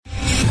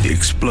The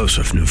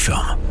explosive new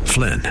film,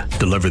 Flynn,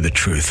 deliver the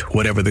truth,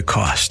 whatever the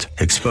cost,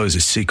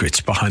 exposes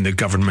secrets behind the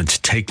government's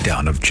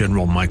takedown of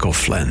General Michael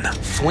Flynn.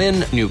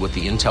 Flynn knew what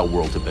the intel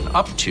world had been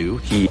up to.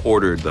 He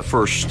ordered the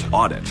first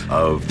audit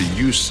of the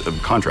use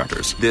of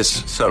contractors.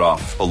 This set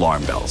off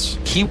alarm bells.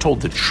 He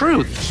told the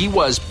truth. He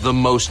was the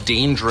most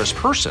dangerous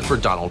person for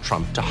Donald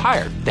Trump to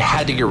hire. They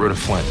had to get rid of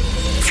Flynn.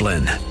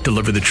 Flynn,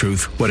 deliver the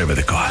truth, whatever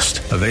the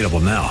cost. Available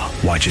now.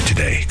 Watch it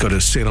today. Go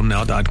to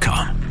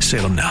salemnow.com.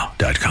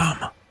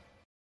 salemnow.com.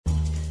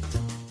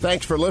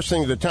 Thanks for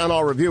listening to the Town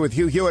Hall Review with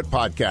Hugh Hewitt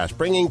podcast,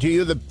 bringing to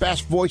you the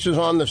best voices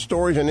on the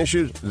stories and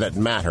issues that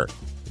matter.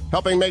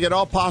 Helping make it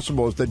all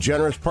possible is the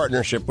generous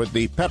partnership with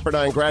the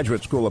Pepperdine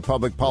Graduate School of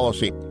Public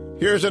Policy.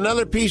 Here's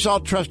another piece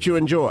I'll trust you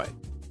enjoy.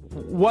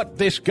 What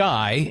this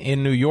guy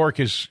in New York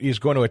is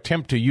going to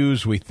attempt to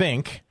use, we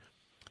think,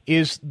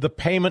 is the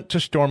payment to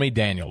Stormy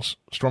Daniels.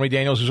 Stormy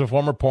Daniels is a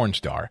former porn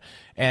star.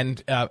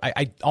 And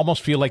I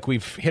almost feel like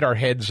we've hit our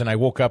heads and I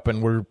woke up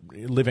and we're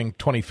living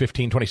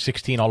 2015,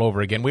 2016 all over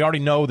again. We already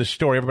know this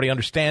story. Everybody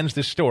understands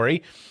this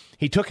story.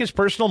 He took his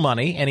personal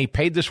money and he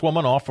paid this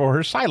woman off for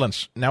her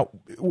silence. Now,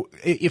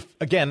 if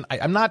again,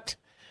 I'm not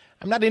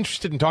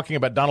interested in talking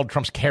about Donald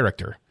Trump's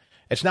character.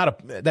 That's not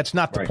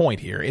the point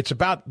here. It's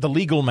about the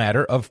legal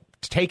matter of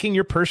taking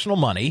your personal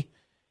money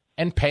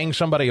and paying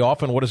somebody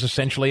off in what is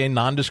essentially a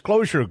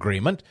non-disclosure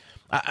agreement.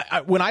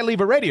 When I leave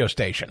a radio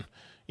station,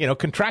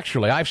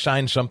 contractually, I've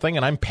signed something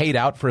and I'm paid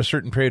out for a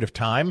certain period of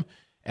time.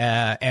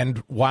 And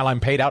while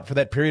I'm paid out for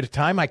that period of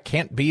time, I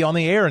can't be on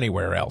the air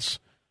anywhere else.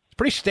 It's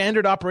pretty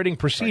standard operating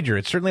procedure.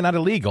 It's certainly not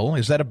illegal.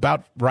 Is that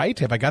about right?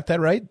 Have I got that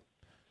right?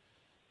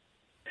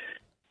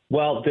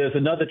 Well, there's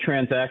another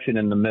transaction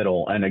in the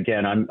middle. And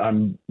again,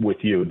 I'm with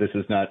you. This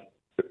is not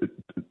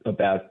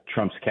about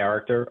Trump's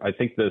character. I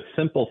think the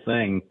simple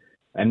thing,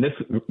 and this,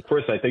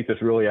 Chris, I think this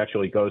really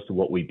actually goes to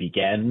what we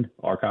began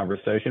our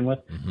conversation with.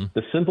 Mm-hmm.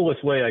 The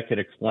simplest way I could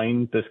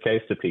explain this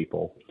case to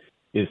people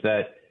is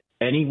that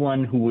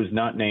anyone who was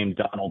not named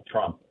Donald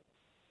Trump,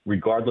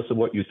 regardless of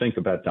what you think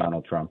about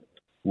Donald Trump,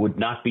 would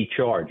not be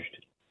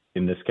charged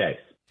in this case.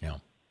 Yeah.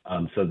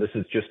 So this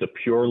is just a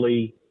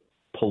purely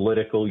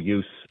political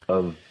use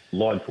of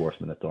law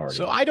enforcement authority.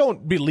 So I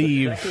don't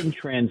believe...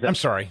 I'm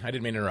sorry. I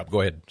didn't mean to interrupt.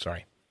 Go ahead.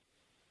 Sorry.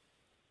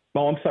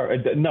 Oh, I'm sorry.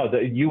 No,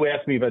 you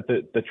asked me about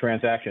the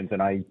transactions,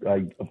 and I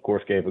of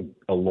course, gave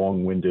a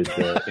long-winded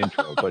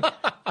intro. But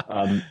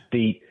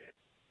the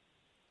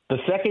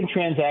second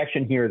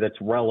transaction here that's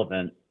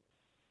relevant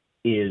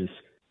is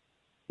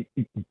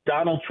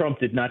Donald Trump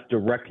did not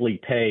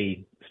directly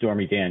pay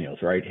Stormy Daniels,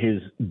 right?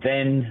 His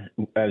then,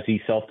 as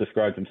he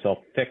self-described himself,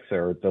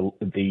 fixer,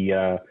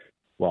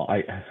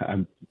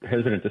 I'm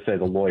hesitant to say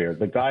the lawyer,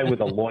 the guy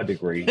with a law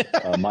degree,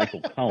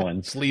 Michael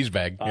Cohen.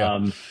 Sleazebag. Yeah.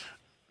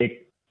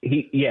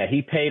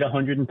 He paid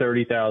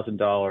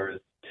 $130,000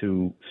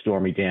 to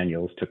Stormy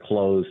Daniels to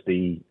close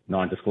the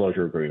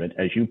non-disclosure agreement.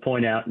 As you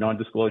point out,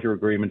 non-disclosure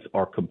agreements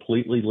are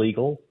completely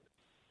legal.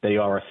 They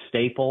are a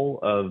staple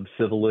of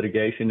civil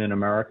litigation in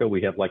America.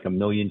 We have like a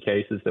million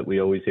cases that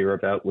we always hear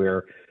about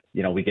where,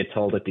 we get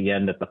told at the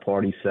end that the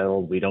party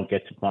settled. We don't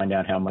get to find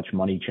out how much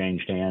money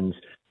changed hands.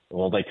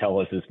 All they tell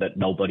us is that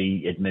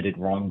nobody admitted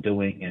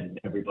wrongdoing and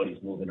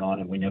everybody's moving on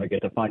and we never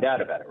get to find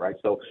out about it, right?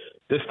 So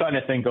this kind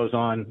of thing goes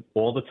on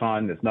all the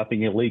time. There's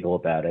nothing illegal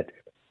about it.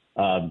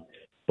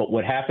 But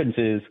what happens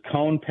is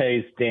Cohen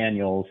pays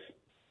Daniels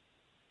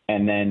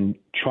and then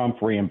Trump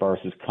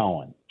reimburses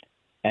Cohen.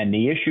 And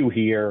the issue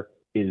here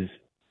is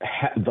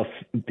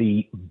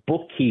the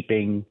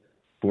bookkeeping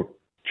for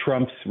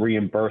Trump's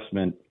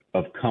reimbursement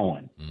of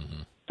Cohen.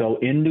 Mm-hmm. So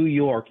in New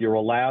York, you're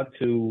allowed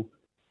to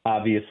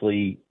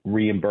obviously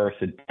reimburse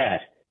a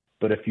debt,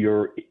 but if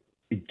you're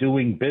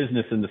doing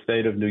business in the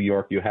state of New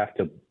York, you have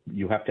to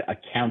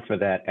account for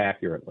that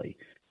accurately.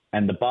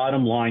 And the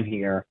bottom line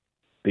here,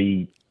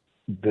 the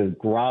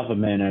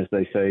gravamen, as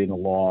they say in the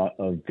law,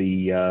 of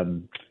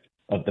the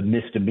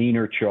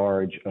misdemeanor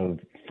charge of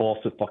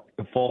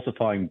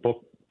falsifying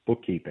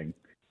bookkeeping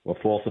or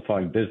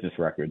falsifying business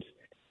records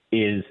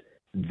is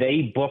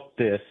they booked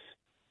this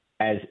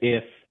as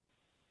if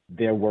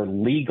there were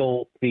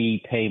legal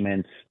fee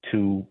payments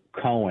to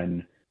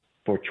Cohen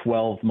for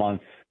 12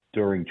 months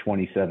during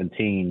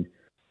 2017,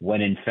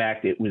 when in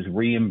fact it was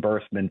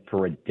reimbursement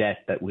for a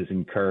debt that was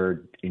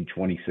incurred in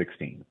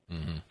 2016.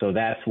 Mm-hmm. So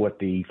that's what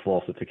the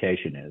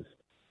falsification is.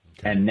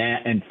 Okay.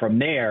 And from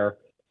there,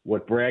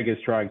 what Bragg is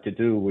trying to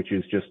do, which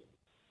is just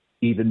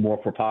even more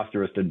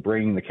preposterous than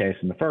bringing the case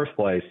in the first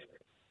place,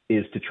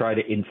 is to try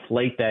to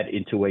inflate that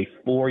into a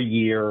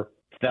 4-year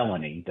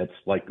felony that's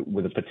like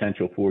with a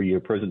potential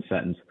 4-year prison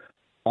sentence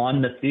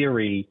on the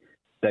theory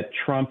that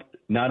Trump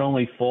not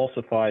only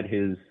falsified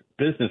his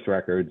business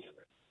records,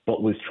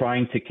 but was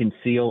trying to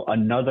conceal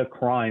another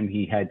crime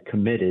he had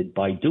committed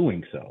by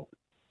doing so.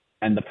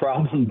 And the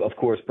problem, of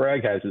course,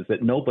 Bragg has is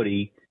that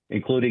nobody,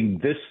 including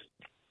this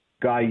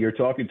guy you're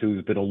talking to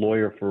who's been a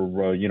lawyer for,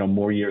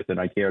 more years than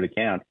I care to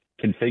count,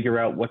 can figure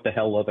out what the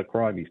hell other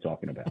crime he's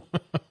talking about.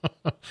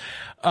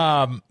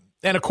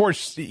 And of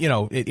course,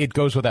 it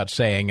goes without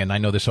saying, and I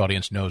know this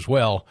audience knows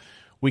well,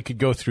 we could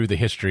go through the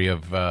history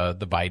of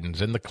the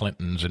Bidens and the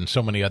Clintons and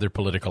so many other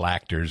political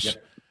actors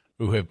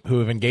who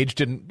have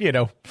engaged in,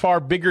 far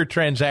bigger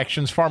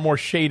transactions, far more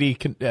shady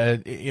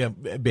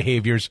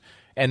behaviors,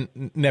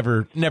 and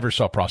never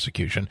saw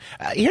prosecution.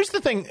 Here's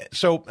the thing.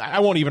 So I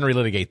won't even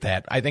relitigate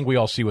that. I think we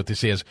all see what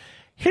this is.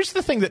 Here's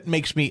the thing that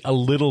makes me a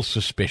little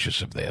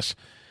suspicious of this.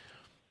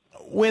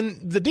 When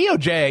the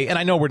DOJ, and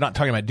I know we're not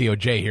talking about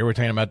DOJ here, we're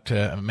talking about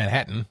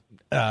Manhattan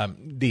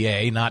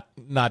DA, not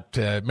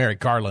Merrick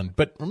Garland.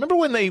 But remember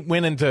when they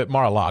went into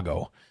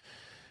Mar-a-Lago?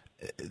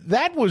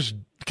 That was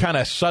kind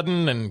of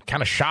sudden and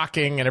kind of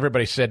shocking, and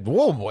everybody said,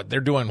 whoa, what, they're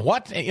doing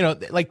what?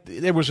 Like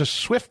there was a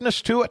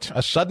swiftness to it,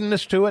 a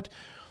suddenness to it.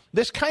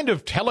 This kind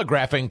of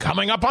telegraphing,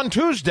 coming up on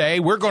Tuesday,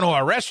 we're going to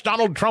arrest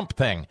Donald Trump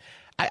thing.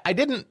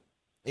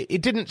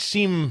 It didn't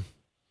seem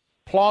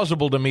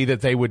plausible to me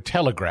that they would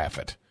telegraph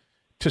it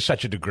to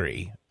such a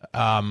degree.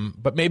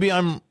 But maybe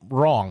I'm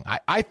wrong.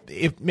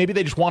 If maybe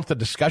they just want the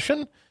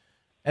discussion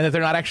and that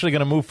they're not actually going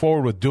to move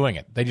forward with doing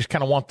it. They just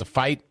kind of want the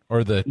fight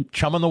or the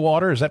chum in the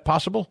water. Is that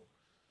possible?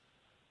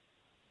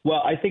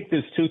 Well, I think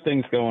there's two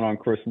things going on,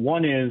 Chris.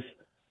 One is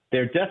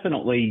they're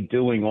definitely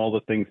doing all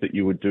the things that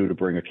you would do to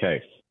bring a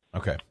case.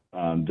 Okay.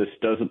 This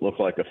doesn't look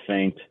like a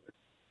feint.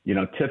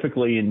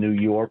 Typically in New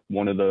York,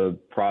 one of the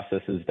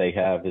processes they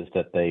have is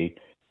that they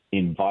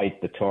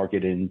invite the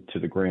target into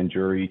the grand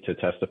jury to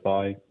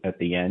testify at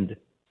the end.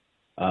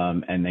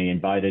 And they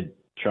invited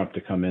Trump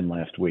to come in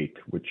last week,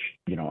 which,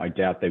 I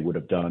doubt they would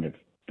have done if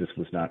this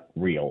was not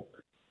real.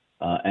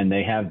 And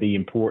they have the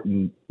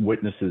important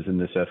witnesses in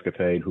this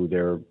escapade who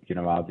they're,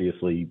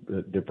 obviously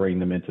they're bringing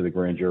them into the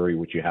grand jury,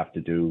 which you have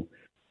to do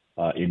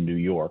in New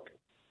York.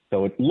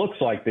 So it looks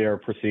like they're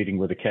proceeding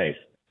with a case.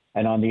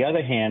 And on the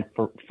other hand,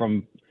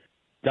 from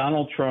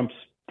Donald Trump's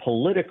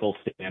political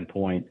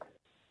standpoint,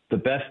 the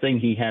best thing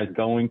he has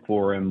going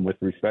for him with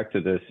respect to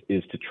this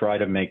is to try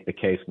to make the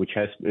case, which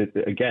has,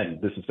 again,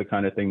 this is the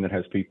kind of thing that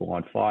has people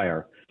on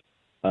fire,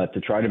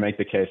 to try to make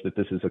the case that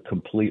this is a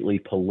completely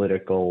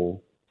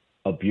political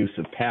abuse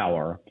of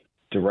power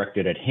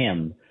directed at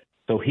him.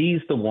 So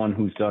he's the one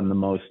who's done the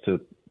most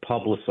to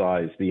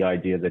publicize the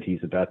idea that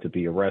he's about to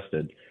be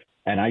arrested.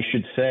 And I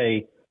should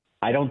say,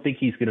 I don't think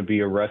he's going to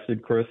be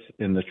arrested, Chris,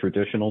 in the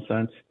traditional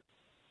sense.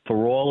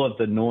 For all of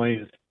the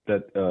noise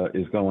that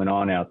is going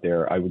on out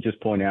there, I would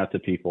just point out to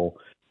people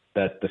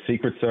that the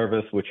Secret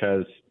Service, which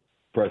has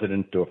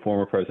President or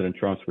former President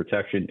Trump's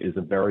protection, is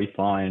a very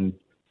fine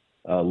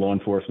law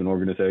enforcement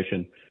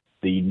organization.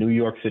 The New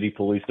York City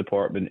Police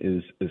Department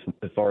is,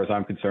 as far as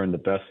I'm concerned, the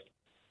best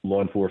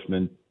law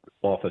enforcement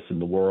office in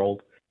the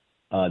world.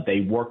 They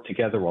work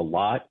together a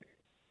lot.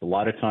 A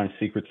lot of times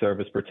Secret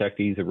Service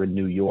protectees are in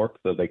New York,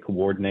 so they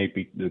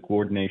coordinate. The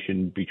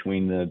coordination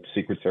between the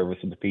Secret Service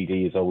and the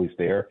PD is always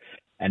there.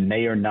 And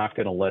they are not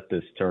going to let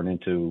this turn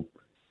into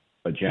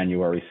a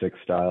January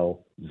 6th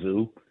style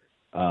zoo.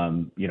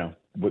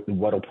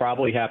 What'll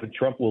probably happen,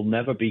 Trump will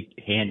never be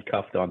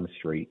handcuffed on the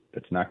street.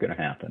 That's not going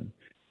to happen.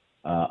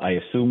 I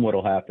assume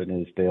what'll happen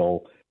is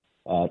they'll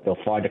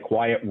find a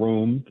quiet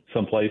room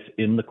someplace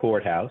in the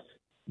courthouse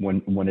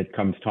when it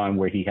comes time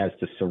where he has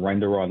to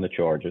surrender on the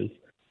charges.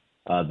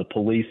 The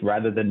police,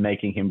 rather than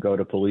making him go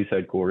to police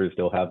headquarters,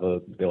 they'll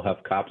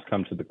have cops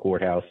come to the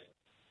courthouse.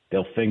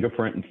 They'll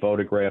fingerprint and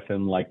photograph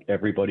him like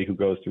everybody who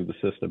goes through the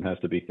system has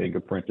to be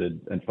fingerprinted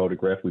and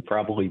photographed. We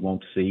probably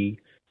won't see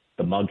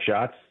the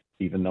mugshots,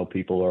 even though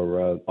people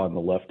are on the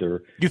left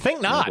are. You think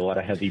not? There's a lot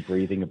of heavy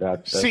breathing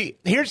about. See,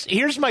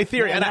 here's my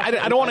theory, and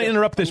I don't want to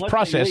interrupt this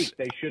process.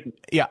 They shouldn't.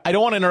 Yeah, I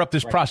don't want to interrupt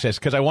this process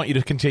because I want you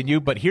to continue.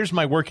 But here's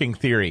my working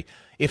theory: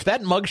 if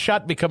that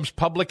mugshot becomes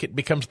public, it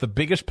becomes the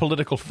biggest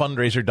political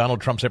fundraiser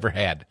Donald Trump's ever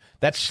had.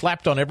 That's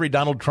slapped on every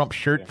Donald Trump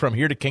shirt from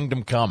here to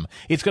kingdom come.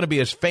 It's going to be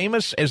as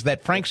famous as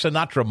that Frank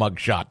Sinatra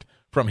mugshot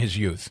from his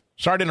youth.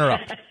 Sorry to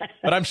interrupt,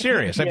 but I'm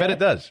serious. I bet it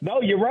does.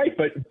 No, you're right,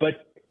 but.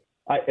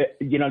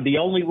 The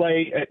only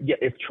way,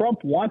 if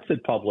Trump wants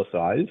it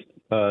publicized,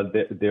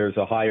 there's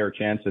a higher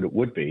chance that it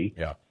would be.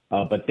 Yeah.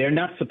 But they're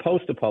not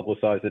supposed to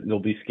publicize it, and it'll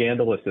be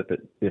scandalous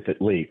if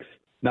it leaks.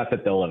 Not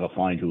that they'll ever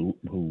find who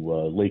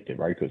leaked it,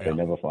 right? Because they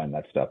never find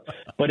that stuff.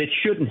 But it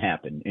shouldn't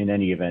happen in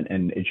any event,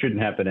 and it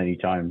shouldn't happen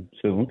anytime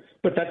soon.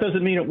 But that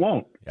doesn't mean it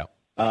won't. Yeah.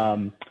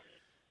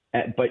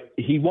 But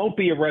he won't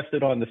be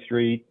arrested on the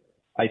street.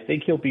 I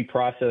think he'll be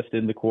processed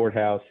in the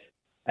courthouse.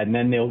 And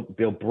then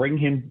they'll bring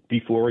him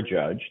before a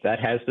judge. That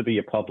has to be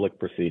a public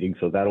proceeding,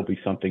 so that'll be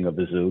something of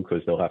a zoo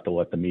because they'll have to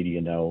let the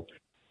media know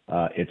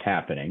it's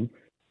happening.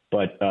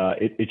 But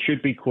it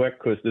should be quick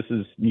because this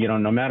is,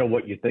 no matter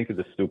what you think of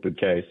the stupid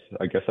case.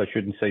 I guess I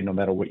shouldn't say no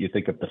matter what you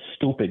think of the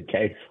stupid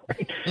case,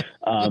 right?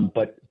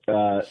 But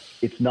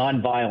it's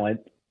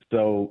nonviolent,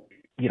 so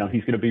he's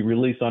going to be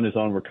released on his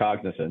own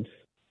recognizance.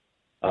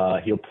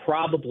 He'll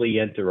probably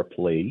enter a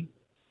plea,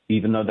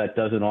 even though that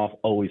doesn't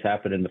always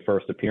happen in the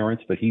first appearance.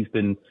 But he's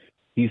been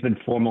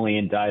formally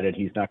indicted.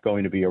 He's not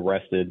going to be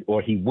arrested, or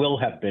he will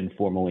have been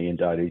formally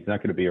indicted. He's not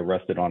going to be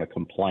arrested on a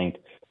complaint.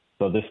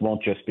 So this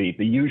won't just be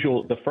the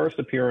usual. The first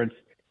appearance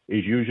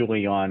is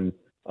usually on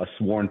a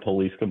sworn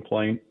police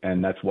complaint,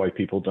 and that's why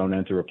people don't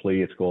enter a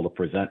plea. It's called a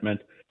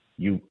presentment.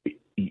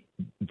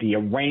 The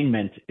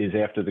arraignment is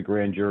after the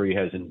grand jury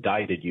has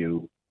indicted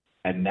you,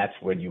 and that's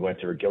when you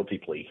enter a guilty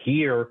plea.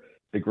 Here,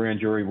 the grand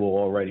jury will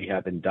already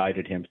have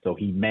indicted him, so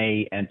he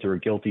may enter a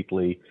guilty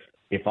plea.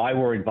 If I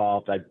were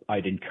involved,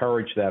 I'd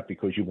encourage that,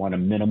 because you want to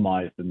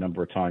minimize the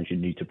number of times you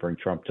need to bring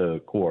Trump to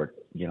court.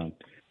 You know,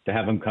 to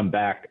have him come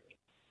back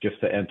just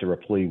to enter a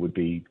plea would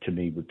be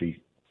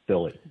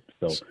silly.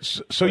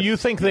 So you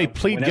think they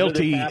plead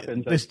guilty? I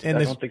don't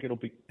think it'll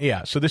be.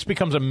 Yeah. So this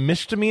becomes a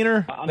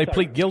misdemeanor. They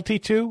plead guilty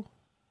to.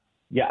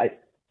 Yeah.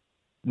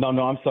 No,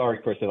 I'm sorry,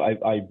 Chris.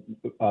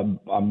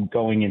 I'm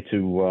going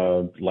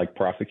into like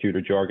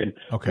prosecutor jargon.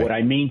 Okay. What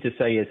I mean to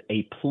say is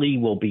a plea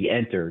will be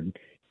entered.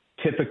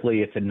 Typically,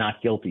 it's a not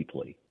guilty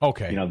plea.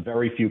 Okay. You know,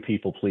 very few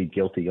people plead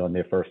guilty on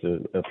their first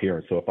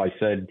appearance. So if I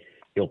said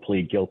he'll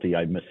plead guilty,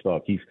 I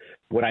misspoke.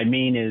 What I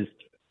mean is,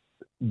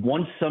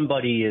 once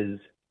somebody is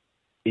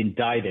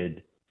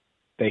indicted,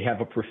 they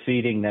have a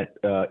proceeding that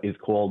is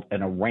called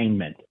an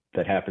arraignment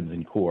that happens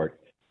in court.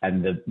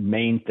 And the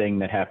main thing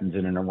that happens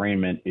in an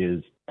arraignment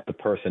is the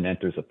person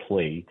enters a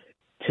plea.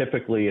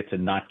 Typically, it's a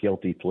not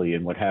guilty plea.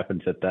 And what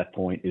happens at that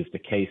point is the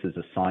case is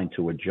assigned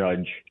to a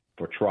judge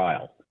for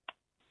trial.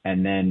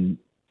 And then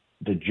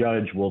the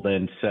judge will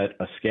then set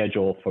a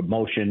schedule for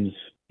motions,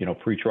 you know,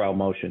 pretrial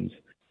motions,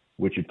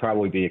 which would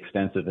probably be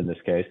extensive in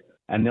this case.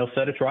 And they'll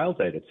set a trial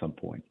date at some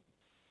point.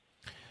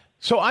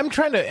 So I'm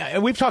trying to,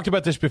 we've talked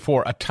about this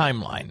before, a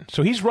timeline.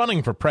 So he's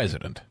running for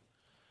president.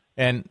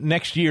 And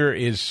next year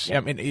is, I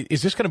mean,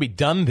 is this going to be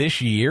done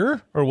this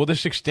year, or will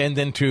this extend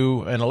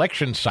into an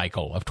election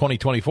cycle of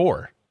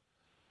 2024?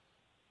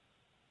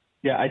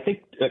 Yeah, I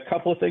think a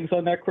couple of things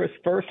on that, Chris.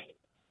 First,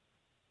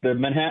 the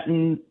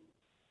Manhattan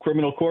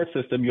criminal court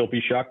system, you'll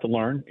be shocked to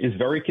learn, is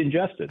very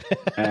congested.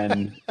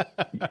 And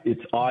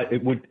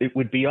it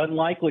would be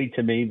unlikely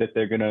to me that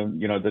they're going to,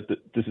 you know, that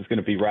this is going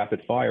to be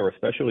rapid fire,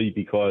 especially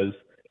because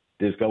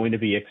there's going to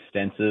be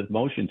extensive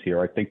motions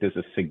here. I think there's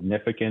a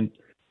significant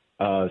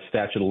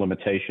statute of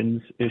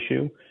limitations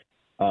issue.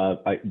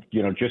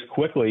 Just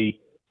quickly,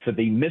 for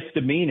the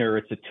misdemeanor,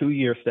 it's a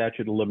 2-year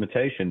statute of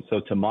limitations. So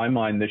to my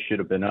mind, this should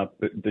have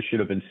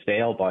been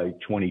stale by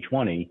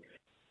 2020.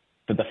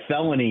 For the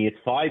felony, it's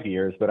 5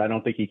 years, but I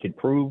don't think he could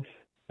prove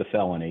the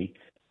felony.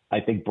 I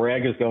think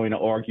Bragg is going to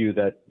argue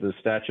that the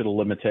statute of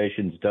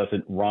limitations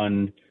doesn't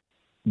run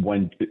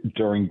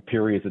during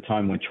periods of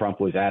time when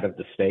Trump was out of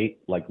the state,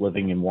 like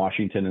living in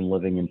Washington and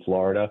living in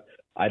Florida.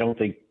 I don't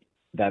think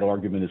that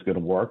argument is going to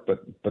work,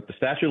 but the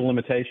statute of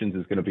limitations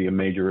is going to be a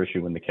major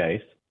issue in the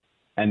case.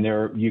 And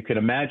you can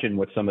imagine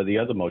what some of the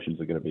other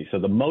motions are going to be. So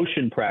the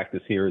motion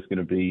practice here is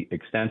going to be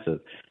extensive.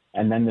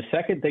 And then the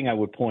second thing I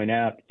would point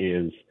out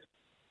is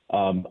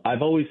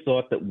I've always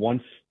thought that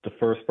once the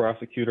first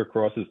prosecutor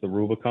crosses the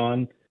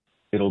Rubicon,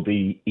 it'll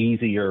be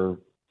easier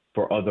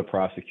for other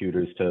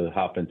prosecutors to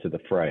hop into the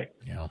fray.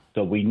 Yeah.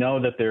 So we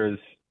know that there's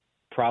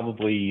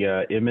probably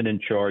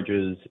imminent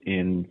charges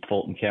in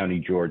Fulton County,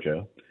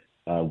 Georgia.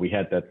 We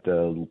had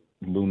that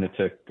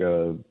lunatic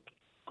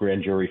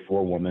grand jury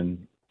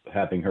forewoman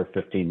having her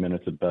 15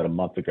 minutes about a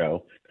month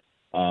ago.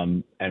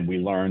 And we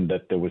learned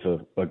that there was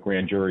a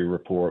grand jury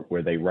report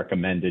where they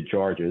recommended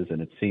charges,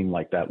 and it seemed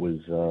like that was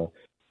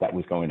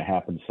going to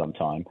happen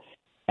sometime.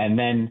 And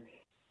then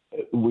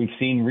we've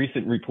seen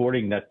recent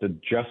reporting that the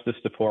Justice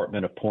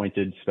Department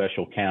appointed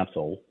special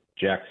counsel,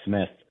 Jack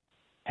Smith,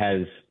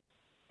 has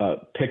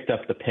picked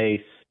up the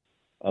pace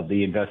of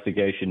the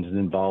investigations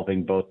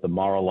involving both the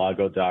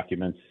Mar-a-Lago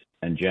documents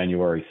and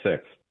January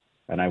 6th.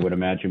 And I would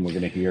imagine we're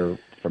going to hear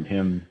from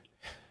him,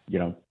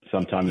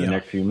 sometime in the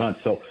next few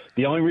months. So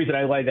the only reason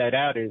I lay that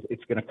out is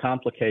it's going to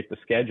complicate the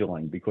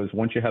scheduling, because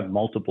once you have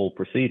multiple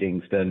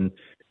proceedings, then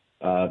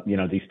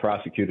these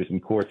prosecutors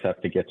and courts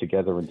have to get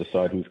together and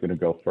decide who's going to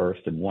go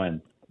first and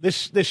when.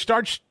 This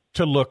starts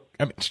to look.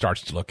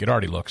 It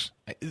already looks.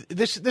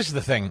 This is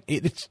the thing.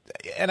 It's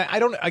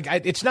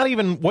not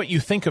even what you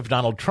think of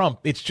Donald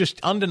Trump. It's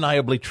just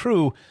undeniably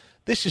true.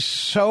 This is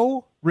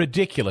so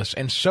ridiculous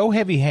and so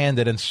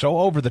heavy-handed and so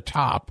over the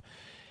top.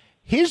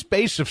 His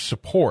base of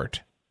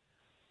support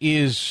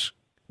is.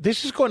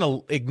 This is going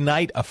to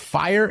ignite a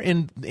fire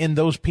in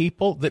those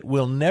people that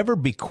will never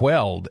be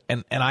quelled.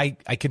 And I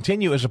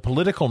continue as a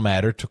political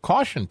matter to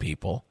caution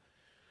people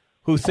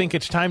who think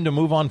it's time to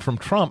move on from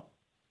Trump.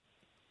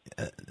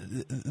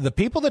 The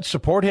people that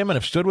support him and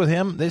have stood with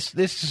him, this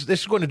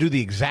is going to do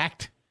the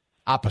exact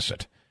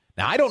opposite.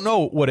 Now, I don't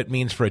know what it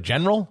means for a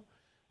general,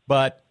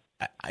 but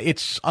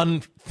it's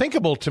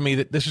unthinkable to me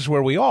that this is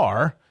where we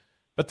are.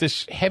 But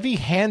this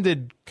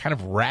heavy-handed kind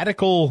of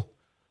radical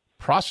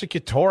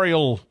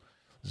prosecutorial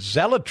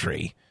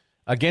zealotry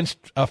against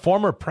a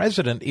former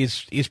president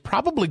is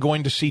probably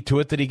going to see to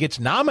it that he gets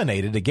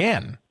nominated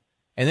again.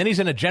 And then he's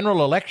in a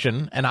general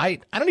election, and I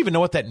don't even know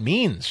what that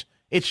means.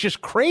 It's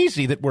just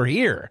crazy that we're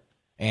here,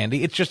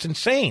 Andy. It's just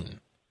insane.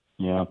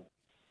 Yeah.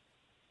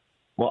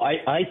 Well,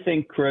 I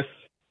think, Chris,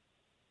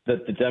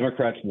 that the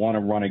Democrats want to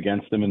run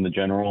against him in the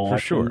general election.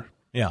 For sure,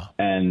 yeah.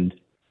 And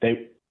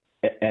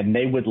and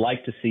they would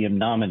like to see him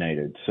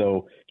nominated.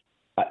 So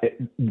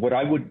what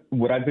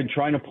I've been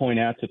trying to point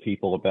out to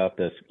people about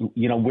this,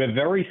 we're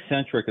very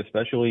centric,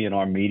 especially in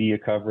our media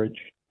coverage,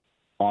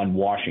 on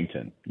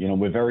Washington.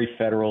 We're very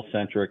federal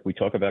centric. We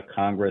talk about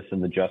Congress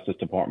and the Justice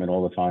Department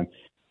all the time.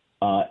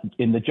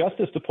 In the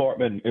Justice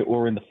Department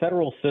or in the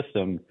federal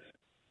system,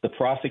 the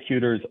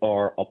prosecutors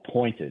are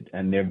appointed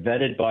and they're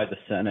vetted by the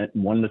Senate.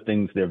 And one of the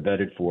things they're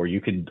vetted for,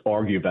 you could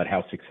argue about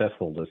how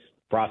successful this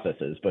process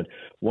is, but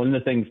one of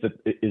the things that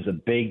is a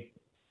big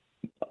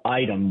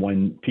item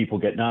when people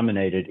get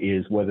nominated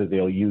is whether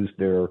they'll use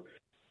their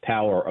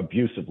power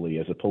abusively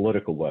as a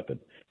political weapon.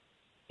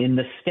 In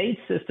the state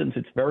systems,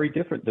 it's very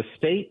different. The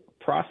state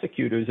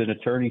prosecutors and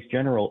attorneys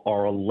general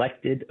are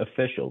elected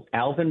officials.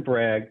 Alvin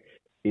Bragg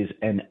is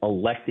an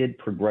elected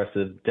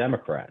progressive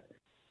Democrat.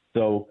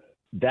 So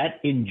that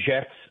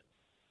injects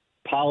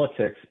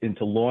politics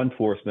into law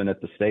enforcement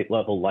at the state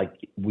level like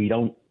we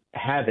don't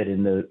have it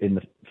in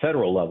the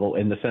federal level,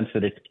 in the sense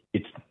that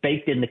it's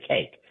baked in the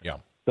cake. Yeah.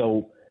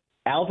 So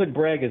Alvin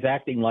Bragg is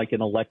acting like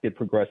an elected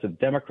progressive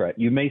Democrat.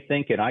 You may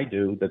think, and I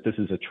do, that this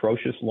is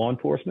atrocious law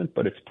enforcement,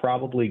 but it's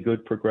probably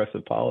good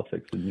progressive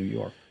politics in New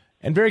York.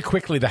 And very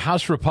quickly, the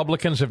House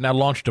Republicans have now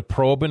launched a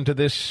probe into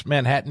this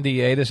Manhattan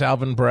DA, this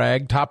Alvin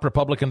Bragg. Top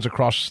Republicans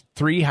across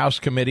 3 House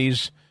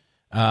committees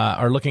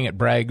are looking at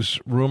Bragg's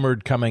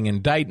rumored coming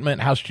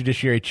indictment. House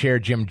Judiciary Chair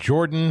Jim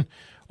Jordan,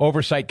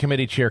 Oversight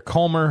Committee Chair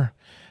Comer,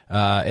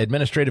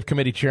 Administrative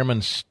Committee Chairman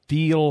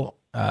Stigall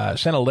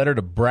sent a letter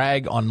to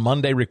Bragg on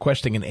Monday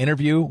requesting an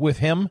interview with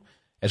him,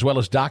 as well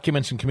as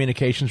documents and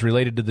communications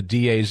related to the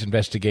DA's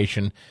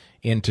investigation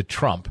into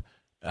Trump.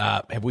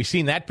 Have we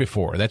seen that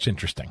before? That's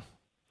interesting.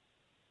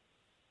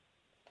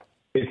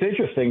 It's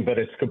interesting, but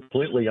it's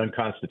completely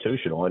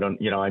unconstitutional.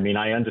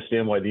 I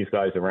understand why these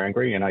guys are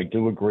angry, and I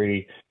do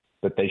agree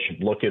that they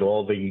should look at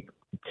all the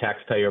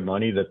taxpayer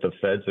money that the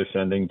feds are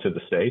sending to the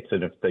states.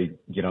 And if they,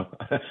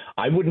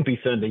 I wouldn't be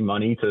sending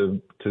money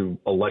to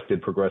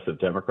elected progressive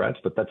Democrats,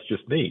 but that's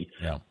just me.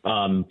 Yeah.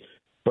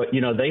 But,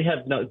 they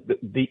have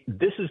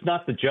this is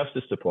not the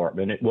Justice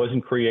Department. It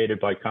wasn't created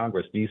by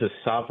Congress. These are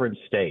sovereign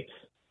states.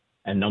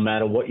 And no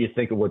matter what you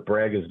think of what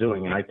Bragg is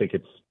doing, and I think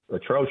it's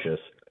atrocious,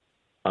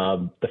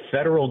 the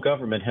federal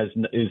government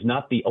is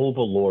not the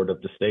overlord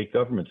of the state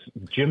governments.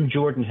 Jim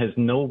Jordan has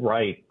no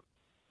right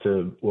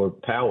or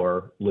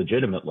power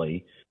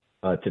legitimately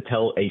to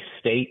tell a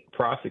state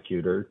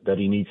prosecutor that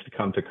he needs to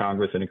come to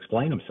Congress and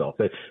explain himself.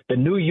 The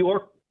New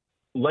York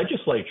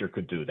legislature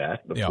could do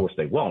that. Of course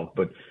they won't,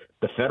 but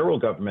the federal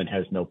government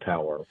has no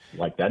power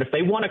like that. If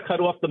they want to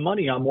cut off the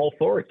money, I'm all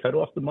for it. Cut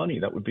off the money.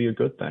 That would be a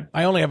good thing.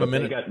 I only have a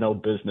minute. They got no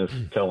business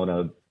telling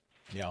a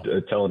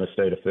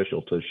state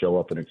official to show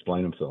up and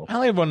explain himself. I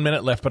only have 1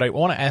 minute left, but I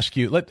want to ask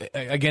you,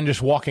 again,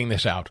 just walking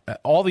this out,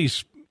 all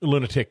these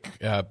lunatic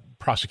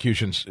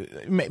prosecutions,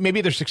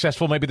 maybe they're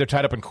successful, maybe they're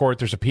tied up in court,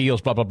 there's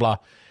appeals, blah, blah, blah.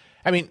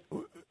 I mean,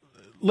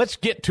 let's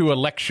get to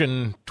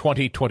election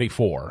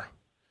 2024.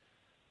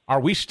 Are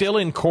we still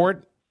in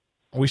court?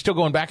 Are we still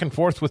going back and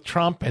forth with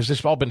Trump? Has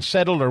this all been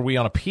settled? Are we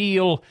on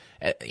appeal?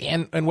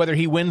 And whether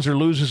he wins or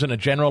loses in a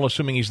general,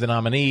 assuming he's the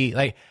nominee,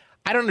 I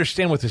don't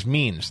understand what this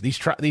means.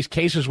 These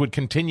cases would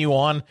continue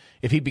on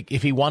if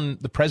he won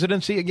the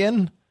presidency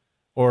again,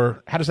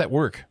 or how does that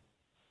work?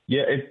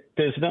 Yeah,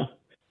 there's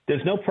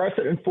no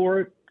precedent for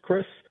it,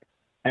 Chris.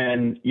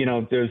 And,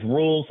 there's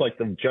rules, like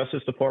the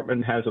Justice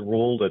Department has a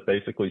rule that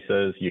basically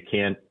says you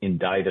can't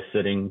indict a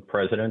sitting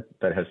president,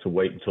 that has to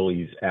wait until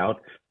he's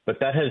out. But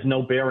that has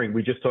no bearing.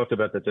 We just talked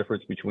about the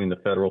difference between the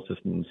federal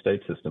system and the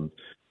state system.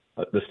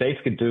 The states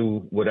can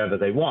do whatever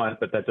they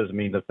want, but that doesn't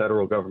mean the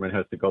federal government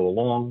has to go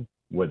along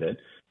with it.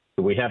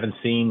 So we haven't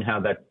seen how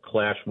that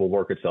clash will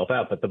work itself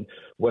out. But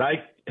what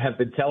I have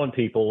been telling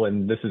people,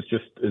 and this is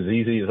just as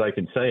easy as I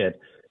can say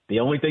it, the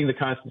only thing the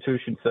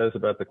Constitution says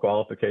about the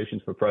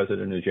qualifications for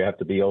president is you have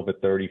to be over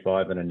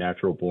 35 and a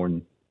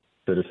natural-born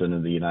citizen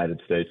of the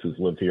United States who's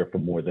lived here for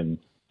more than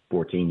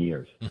 14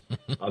 years.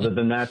 Other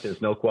than that,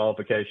 there's no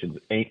qualifications.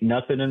 Ain't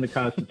nothing in the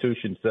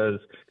Constitution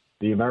says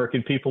the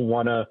American people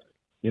want to,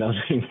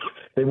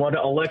 they want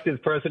to elect as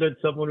president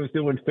someone who's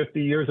doing 50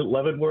 years at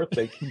Leavenworth.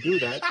 They can do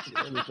that.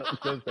 There's nothing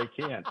says they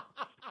can't.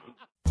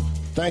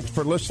 Thanks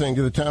for listening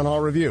to the Town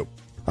Hall Review.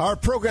 Our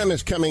program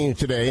is coming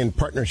today in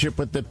partnership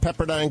with the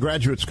Pepperdine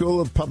Graduate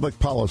School of Public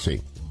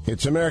Policy.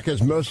 It's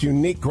America's most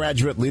unique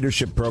graduate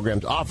leadership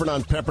programs offered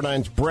on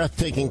Pepperdine's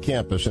breathtaking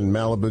campus in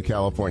Malibu,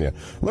 California.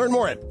 Learn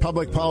more at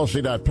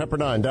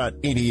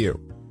publicpolicy.pepperdine.edu.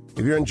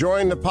 If you're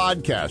enjoying the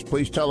podcast,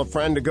 please tell a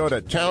friend to go to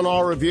Town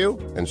Hall Review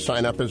and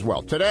sign up as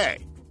well today.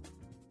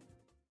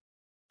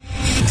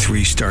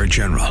 3-star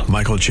General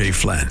Michael J.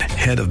 Flynn,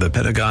 head of the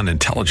Pentagon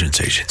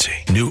Intelligence Agency,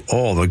 knew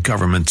all the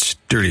government's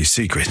dirty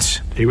secrets.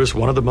 He was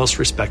one of the most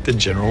respected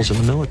generals in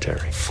the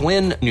military.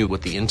 Flynn knew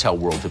what the intel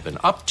world had been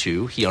up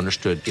to. He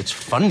understood its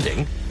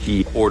funding.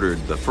 He ordered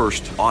the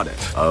first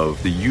audit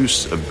of the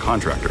use of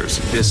contractors.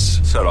 This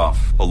set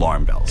off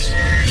alarm bells.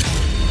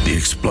 The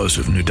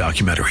explosive new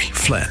documentary,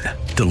 Flynn,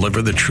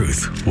 Deliver the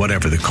Truth,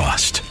 Whatever the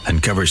Cost,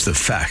 uncovers the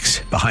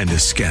facts behind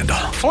this scandal.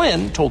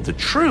 Flynn told the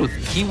truth.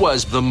 He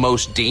was the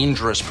most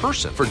dangerous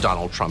person for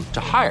Donald Trump to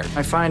hire.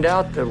 I find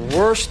out the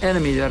worst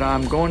enemy that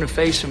I'm going to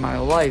face in my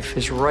life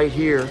is right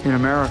here in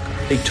America.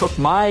 They took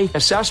my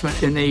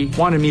assessment and they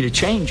wanted me to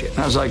change it. And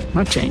I was like, I'm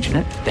not changing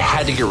it. They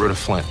had to get rid of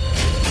Flynn.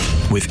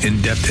 With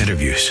in-depth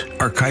interviews,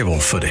 archival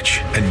footage,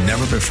 and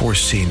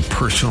never-before-seen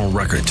personal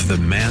records of the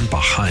man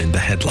behind the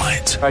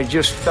headlines. I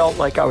just felt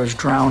like I was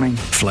drowning.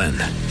 Flynn,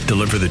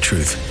 Deliver the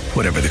Truth,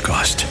 Whatever the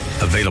Cost.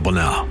 Available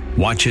now.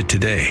 Watch it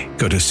today.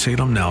 Go to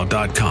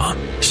salemnow.com.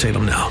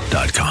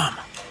 salemnow.com.